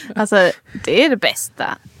 Alltså, det är det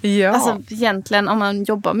bästa. Ja. Alltså, egentligen om man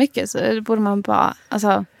jobbar mycket så borde man bara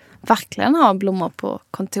verkligen ha blommor på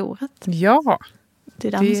kontoret. Ja. Det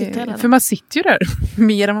är där man sitter hela. För man sitter ju där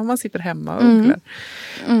mer än vad man sitter hemma och odlar.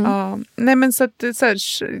 Ja, nej men så att så här,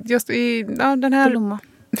 just den här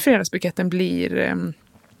fredagsbuketten blir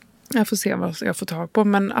jag får se vad jag får tag på,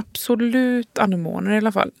 men absolut anemoner i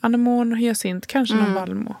alla fall. Anemon, hyacint, kanske någon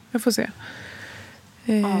vallmo. Jag får se.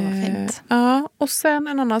 Vad fint. Ja, och sen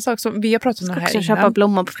en annan sak som vi har pratat om här innan. Ska också köpa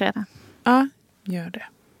blommor på fredag. Ja, gör det.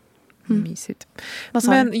 Mysigt.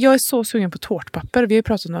 Men jag är så sugen på tårtpapper. Vi har ju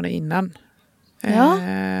pratat om det innan. Ja.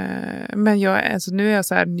 Men nu är jag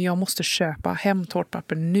så här, jag måste köpa hem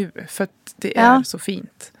tårtpapper nu för att det är så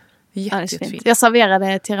fint. Jättefint. Jag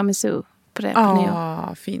serverade tiramisu på det på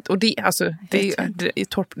nyår. Fint. Och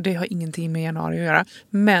det har ingenting med januari att göra,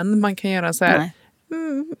 men man kan göra så här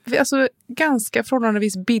alltså ganska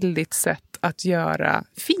förhållandevis billigt sätt att göra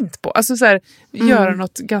fint på. Alltså så här, göra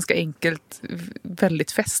något ganska enkelt,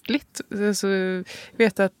 väldigt festligt. Alltså, jag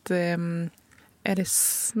vet att är det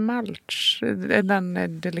Smalch,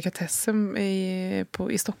 den delikatessen i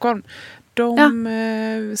Stockholm. De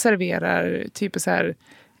serverar typ så här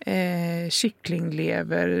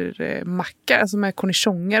kycklinglever macka, alltså med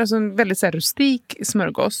cornichoner, alltså en väldigt så här rustik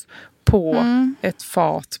smörgås på ett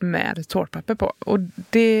fat med tårtpapper på. Och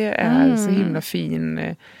det är så himla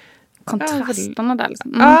fin kontrasterna där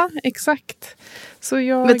liksom. Ja, exakt. Så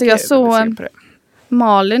jag såg på det.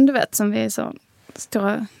 Malin, du vet, som vi är så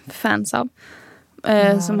stora fans av.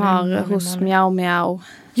 Som har hos Miao Miao.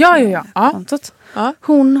 Ja.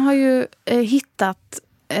 Hon har ju hittat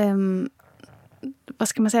vad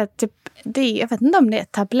ska man säga, typ, jag vet inte om det är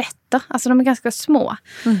tabletter. Alltså de är ganska små.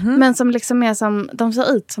 Men som liksom är som, de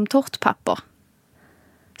ser ut som tårtpapper.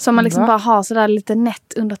 Som man liksom bara har sådär lite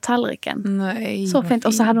nätt under tallriken. Nej, så fint.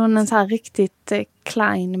 Och så hade hon en så här riktigt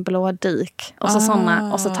klein blå duk. Och så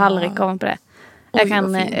sådana, och så tallrik ovanpå det.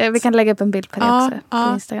 Vi kan lägga upp en bild på det också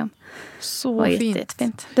på Instagram. Så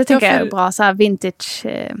fint. Det tycker jag är bra, så här vintage.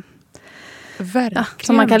 Verkligen.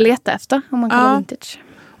 Som man kan leta efter om man kollar vintage.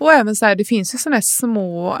 Och även så här, det finns ju såna här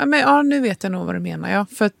små, nu vet jag nog vad du menar,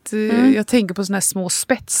 för att jag tänker på såna här små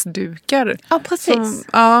spetsdukar. Ja, precis.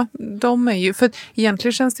 De är ju, för att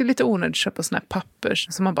egentligen känns det lite onödigt att köpa såna här papper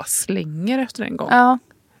som man bara slänger efter en gång. Ja.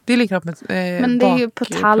 Det är likadant med men det är ju på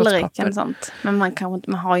tallriken och sånt. Men man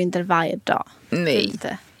har ju inte det varje dag.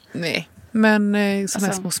 Nej. Men såna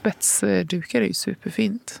här små spetsdukar är ju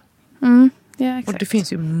superfint. Ja, exakt. Och det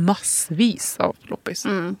finns ju massvis av loppis.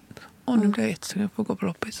 Nu blir jag jättesugen på att gå på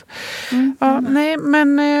loppis. Nej,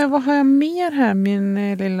 men vad har jag mer här?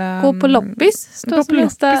 Min lilla... Gå på loppis. Gå på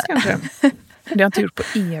loppis kanske. Det har jag inte gjort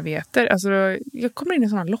på evigheter. Alltså, jag kommer in i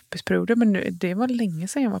sådana loppisperioder, men det var länge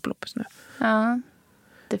sedan jag var på loppis nu. Ja,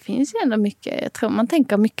 det finns ju ändå mycket. Jag tror man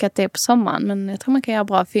tänker mycket att det är på sommaren, men jag tror man kan göra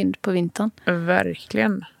bra fynd på vintern.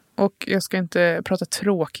 Verkligen. Och jag ska inte prata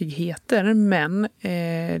tråkigheter, men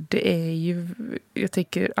det är ju, jag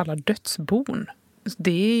tänker alla dödsbon.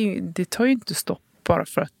 Det tar ju inte stopp bara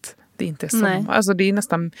för att det inte är sommar. Nej. Alltså det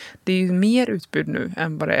är ju mer utbud nu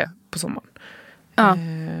än vad det är på sommaren. Ja.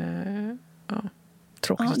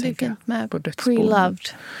 Tråkigt att tänka på dödsbon.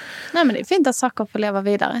 Pre-loved. Nej, men det är fint att saker får leva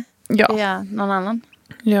vidare. Ja. Via någon annan.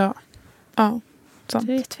 Ja. Sant.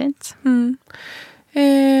 Det är jättefint. Men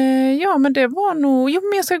det var nog...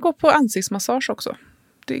 men jag ska gå på ansiktsmassage också.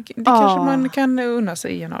 Det kanske man kan unna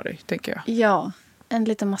sig i januari, tänker jag. Ja. en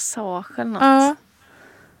liten massage eller något. Ja.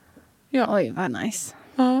 Ja. Oj, vad nice.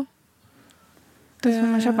 Ja. Då får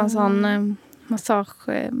man köpa en sån massage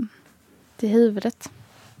till huvudet.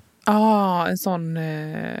 Ja, en sån...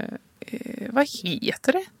 vad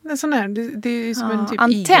heter det? En sån här, det är som en typ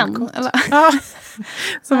antenn, igelkott. eller? Ja,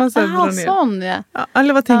 som man sen drar ner. Sån, ja. Ja,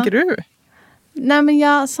 eller vad tänker du? Nej,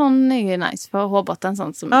 men sån är ju nice för hårbotten.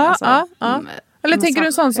 Sån som, Ja. Eller tänker du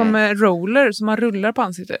en sån massage. som roller som man rullar på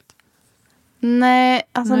ansiktet? Nej,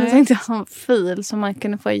 alltså Nej. nu tänkte jag som fil som man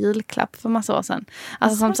kunde få i julklapp för massa år sedan.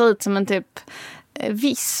 Alltså som ser ut som en typ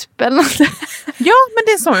visp eller något. Ja, men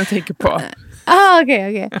det är sån jag tänker på.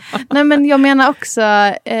 Okej. Nej, men jag menar också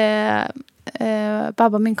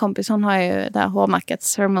Babba, min kompis, hon har ju det här hårmärket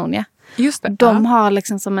Ceremonia. Just det. De har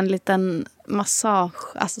liksom som en liten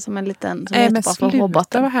massage, alltså som en liten som är men jättebra för sluta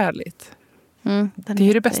hårbotten. vad härligt. Det är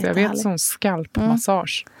ju det bästa jag vet, sån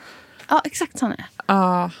skalpmassage. Ja, exakt sån är det.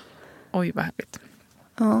 Ja. Oj, vad härligt.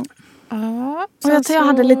 Ja. Ja. Och jag tror jag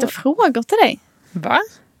hade lite frågor till dig. Va?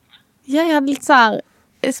 Ja, jag hade lite så här,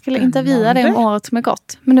 jag skulle intervjua dig om året som är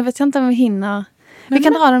gått. Men nu vet jag inte om vi hinner. Vi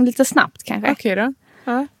kan dra dem lite snabbt kanske. Okej då.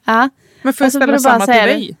 Ja. Ja. Men får jag Och så ställa får du bara samma till säga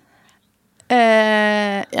dig?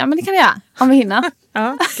 Ja, men det kan vi göra. Om vi hinner.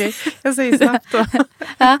 Ja, okej. Jag säger snabbt då.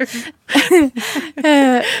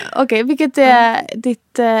 Okej, vilket är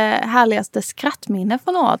ditt härligaste skrattminne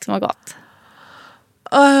från året som har gått?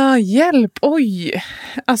 Hjälp, oj.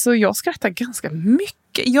 Alltså jag skrattar ganska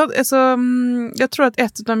mycket. Jag tror att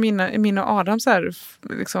ett av mina Adams är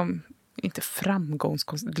liksom, inte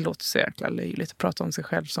det låter så jäkla löjligt att prata om sig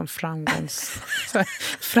själv som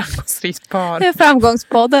framgångsrikt par. Det är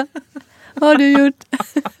framgångspodden. Vad har du gjort?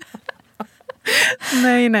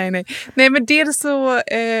 Nej, men dels så...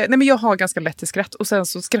 men jag har ganska lätt till skratt. Och sen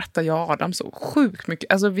så skrattar jag och Adam så sjukt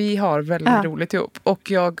mycket. Alltså vi har väldigt roligt ihop.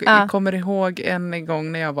 Och jag kommer ihåg en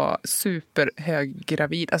gång när jag var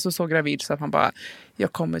superhöggravid. Alltså så gravid så att man bara...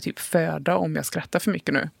 Jag kommer typ föda om jag skrattar för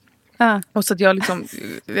mycket nu. Och så att jag liksom...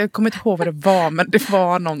 Jag kommer inte ihåg vad det var, men det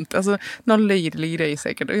var någon löjlig grej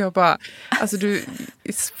säkert. Och jag bara... Alltså du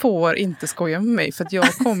får inte skoja med mig för att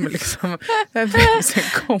jag kommer liksom... Jag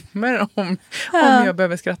kommer om jag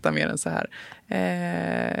behöver skratta mer än så här.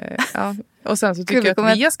 Ja. Och sen så tycker jag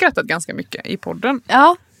att vi har skrattat ganska mycket i podden.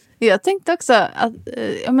 Ja, jag tänkte också att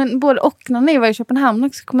både och när ni var i Köpenhamn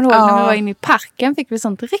också, kommer du ihåg när vi var inne i parken fick vi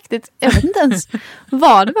sånt riktigt, jag vet inte ens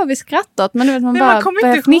vad det var vi skrattade åt, men du vet man bara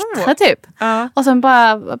började fnittra typ. Och sen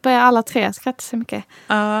började alla tre skratta så mycket.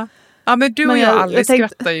 Ja, men du och jag aldrig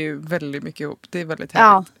skrattar ju väldigt mycket ihop. Det är väldigt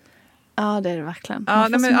härligt. Ja, det är det verkligen. Ja,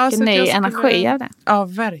 man får så mycket ny energi av det. Ja,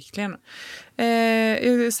 verkligen.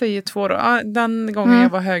 Jag säger 2 då. Den gången jag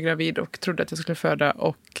var höggravid och trodde att jag skulle föda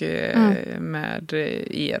och med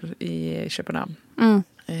er i Köpenhamn.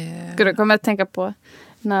 Då kommer jag att tänka på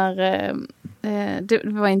när det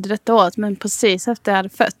var inte detta året, men precis efter jag hade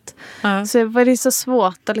fött så var det så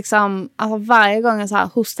svårt att liksom, alltså varje gång jag så här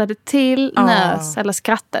hostade till, nös eller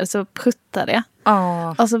skrattade så pruttade jag.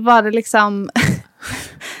 Och så var det liksom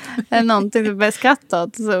någonting som började skratta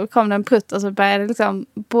åt, så kom det en prutt och så började liksom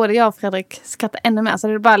både jag och Fredrik skratta ännu mer, så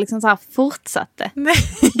det bara liksom så här fortsatte. Nej.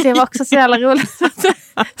 Det var också så jävla roligt.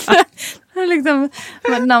 Liksom,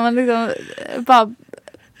 när man liksom bara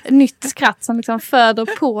nytt skratt som liksom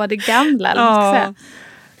föder på det gamla. Eller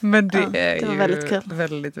men det är det var ju väldigt kul.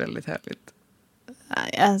 Väldigt, väldigt härligt.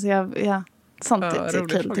 Alltså sånt är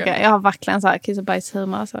kul tycker jag. Jag har verkligen så här kiss och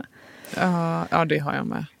bajshumor. Alltså. Ja, det har jag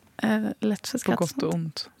med. Lätt för skratt. På gott och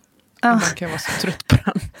ont. Man kan vara så trött på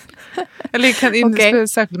den. Eller kan inte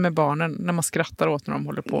särskilt med barnen när man skrattar åt när de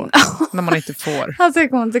håller på. När man inte får. Alltså jag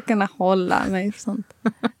kommer inte kunna hålla mig sånt.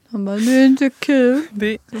 Han bara, det är inte kul.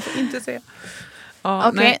 Det får inte säga.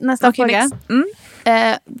 Okej, nästa fråga.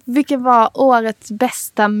 Vilken var årets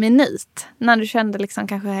bästa minut? När du kände liksom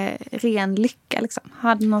kanske ren lycka liksom.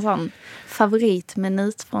 Hade någon sån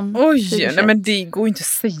favoritminut från 2021? Nej, men det går inte att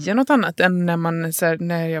säga något annat än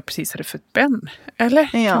när jag precis hade fått Ben. Eller?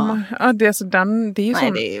 Ja. Det är ju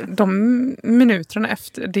sån, de minuterna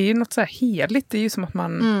efter, det är ju något så här heligt. Det är ju som att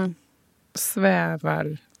man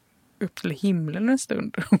svävar upp till himlen en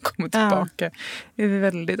stund och kommer tillbaka. Det är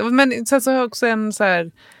väldigt... Men sen så har jag också en så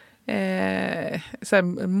här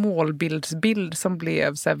målbildsbild som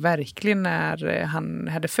blev så här verkligen när han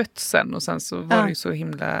hade fötts sen, och sen så var det ju så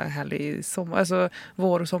himla härlig sommar, alltså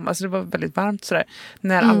vår och sommar, alltså det var väldigt varmt sådär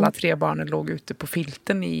när alla 3 barnen låg ute på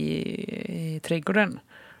filten i trädgården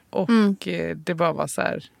och det bara var så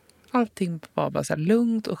här, allting var bara så här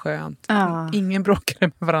lugnt och skönt. Ingen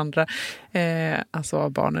bråkade med varandra, alltså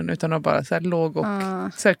av barnen, utan de bara så här låg och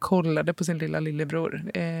så här kollade på sin lillebror.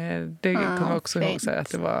 Det kommer jag också ihåg så här, att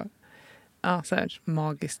det var så här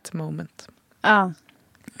magiskt moment. Ja.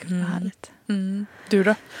 Gud, vad härligt. Du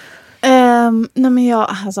då? Nej men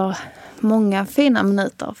jag, alltså många fina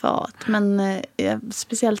minuter för året. Men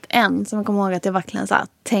speciellt en som jag kommer ihåg att jag verkligen så här,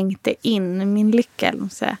 tänkte in min lycka. Eller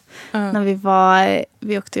säga. När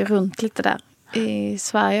vi åkte ju runt lite där i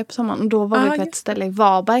Sverige på sommaren. Och då var vi på ett ställe i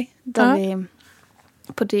Varberg. Där vi,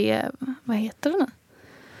 på det, vad heter det nu?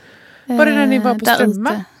 Var det när ni var på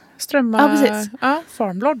Strömma? Strömma, ja, precis.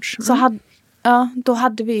 Farm Lodge. Så då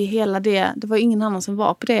hade vi hela det. Det var ingen annan som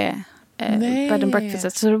var på det bed and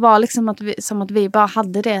breakfast. Så det var liksom som att vi bara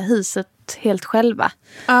hade det huset helt själva.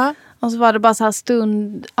 Och så var det bara så här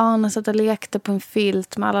stund. Arne satt och lekte på en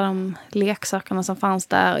filt med alla de leksakerna som fanns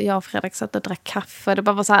där. Och jag och Fredrik satt och drack kaffe. Det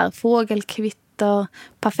bara var så här fågelkvitter,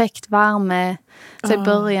 perfekt värme. Så i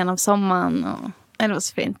början av sommaren. Och det var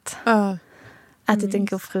så fint. Ätit en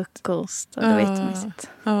god frukost. Och det var jättemysigt.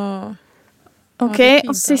 Okej,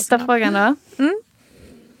 och sista frågan då.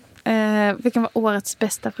 Vilken var årets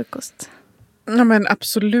bästa frukost? Ja, men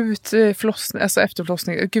absolut förlossning, alltså efter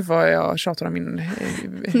förlossning. Gud vad jag tjatar om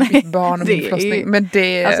mitt barn och min förlossning. Men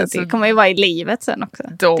det kommer ju vara i livet sen också.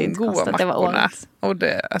 De goda mackorna. Och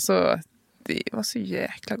det var så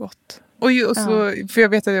jäkla gott. Och så, för jag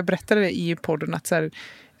vet att jag berättade det i podden att så här,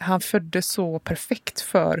 han föddes så perfekt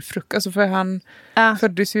för frukost. Alltså för han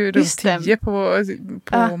föddes ju runt 10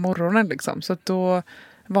 på morgonen liksom. Så att då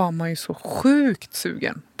var man ju så sjukt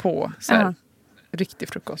sugen på så här, riktig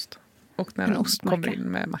frukost. Och när de kommer in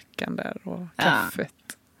med mackan där och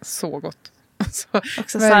kaffet. Så gott. Så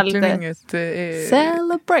också verkligen inget...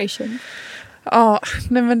 celebration. Ja,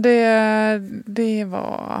 nej men det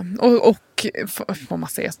var... Och får man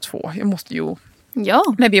säga 2? Jag måste ju...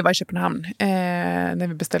 Ja. När vi var i Köpenhamn. När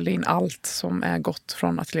vi beställde in allt som är gott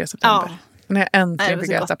från Atelier September. När jag äntligen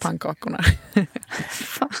fick äta pannkakorna.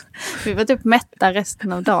 Vi var typ mätta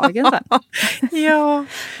resten av dagen sen. Ja.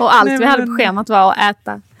 Och allt vi hade på schemat var att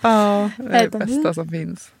äta. Ja, det är det bästa som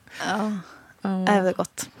finns. Ja, det var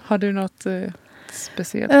gott. Har du något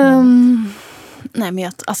speciellt? Nej,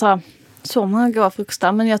 men alltså så många goda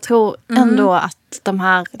frukostar. Men jag tror ändå att de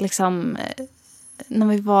här liksom... När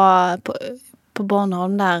vi var på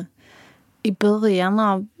Bornholm där i början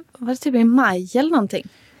av... Var det typ i maj eller någonting?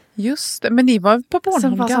 Just det, men ni var på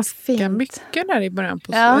Bornholm ganska mycket där i början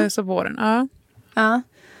på så våren. Ja.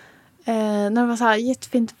 När det var så här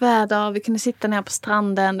jättefint väder, vi kunde sitta ner på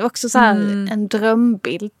stranden. Det var också så här en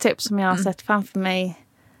drömbild typ som jag har sett framför mig.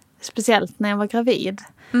 Speciellt när jag var gravid.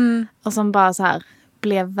 Och som bara så här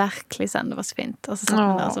blev verklig sen, det var så fint. Och så satt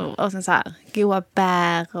man där och sen så här goda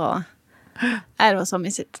bär och... det var så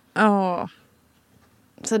mysigt.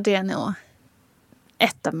 Så det är nog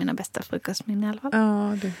ett av mina bästa frukostminnen i alla fall.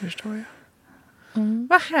 Ja, det förstår jag.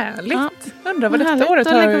 Vad härligt. Undrar vad detta året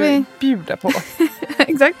har vi bjuda på.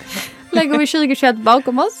 Exakt. Lägger vi 2021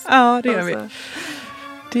 bakom oss. Ja, det gör vi.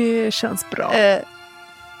 Det känns bra.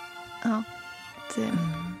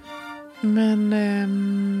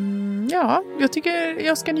 Men jag tycker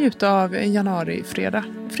jag ska njuta av en januari-fredag.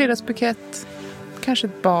 Fredagsbukett, kanske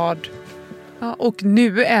ett bad. Ja, och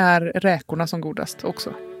nu är räkorna som godast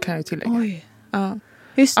också, kan jag tillägga. Oj. Ja.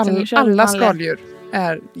 Just det, alla skaldjur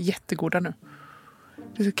är jättegoda nu.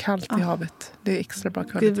 Det är så kallt i havet. Det är extra bra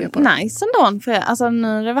kvalitet på det. Nice ändå. För, alltså,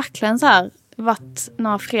 nu är det verkligen så här varit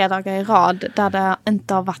några fredagar i rad där det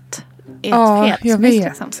inte har varit ett fredagsmys. Jag vet.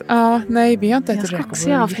 Liksom. Ja, nej, vi har inte ätit räkor. Jag ska också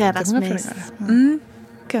göra fredagsmys.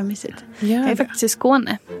 Gud, mysigt. Jag är faktiskt i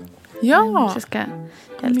Skåne. Ja. Så jag ska göra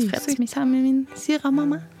lite fredagsmys här med min syra och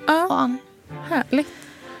mamma. Och Arne. Härligt.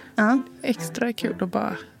 Extra kul att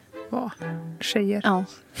bara vara tjejer. Ja,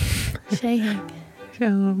 tjejer. Ja,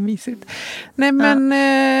 mysigt. Nej, men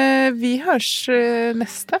vi hörs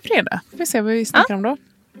nästa fredag. Vi ser vad vi snackar om då.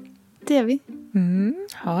 Det är vi.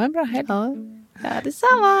 Ha en bra helg. Ja,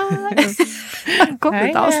 detsamma.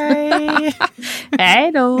 Hej, hej.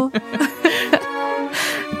 Hej då.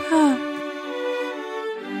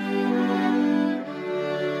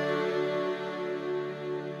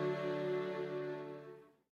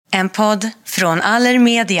 En podd från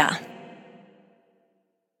Allermedia.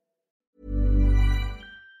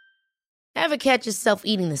 Ever catch yourself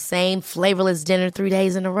eating the same flavorless dinner 3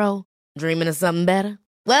 days in a row? Dreaming of something better?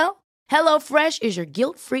 Well, HelloFresh is your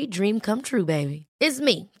guilt-free dream come true, baby. It's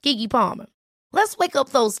me, Keke Palmer. Let's wake up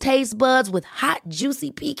those taste buds with hot,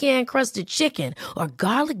 juicy pecan-crusted chicken or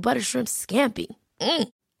garlic butter shrimp scampi.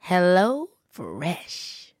 Hello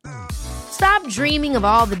Fresh. Stop dreaming of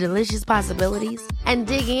all the delicious possibilities and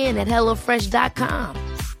dig in at HelloFresh.com.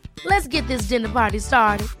 Let's get this dinner party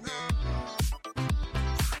started.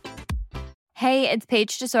 Hey, it's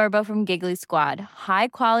Paige DeSorbo from Giggly Squad. High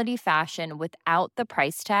quality fashion without the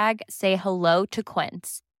price tag. Say hello to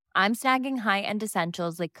Quince. I'm snagging high-end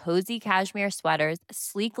essentials like cozy cashmere sweaters,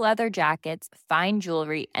 sleek leather jackets, fine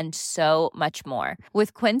jewelry, and so much more.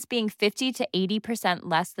 With Quince being 50 to 80%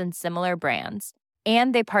 less than similar brands.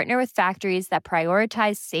 And they partner with factories that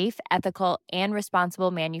prioritize safe, ethical, and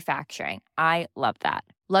responsible manufacturing. I love that.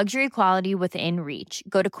 Luxury quality within reach.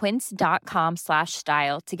 Go to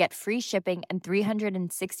quince.com/style to get free shipping and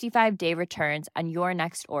 365-day returns on your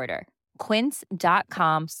next order.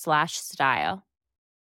 Quince.com/style.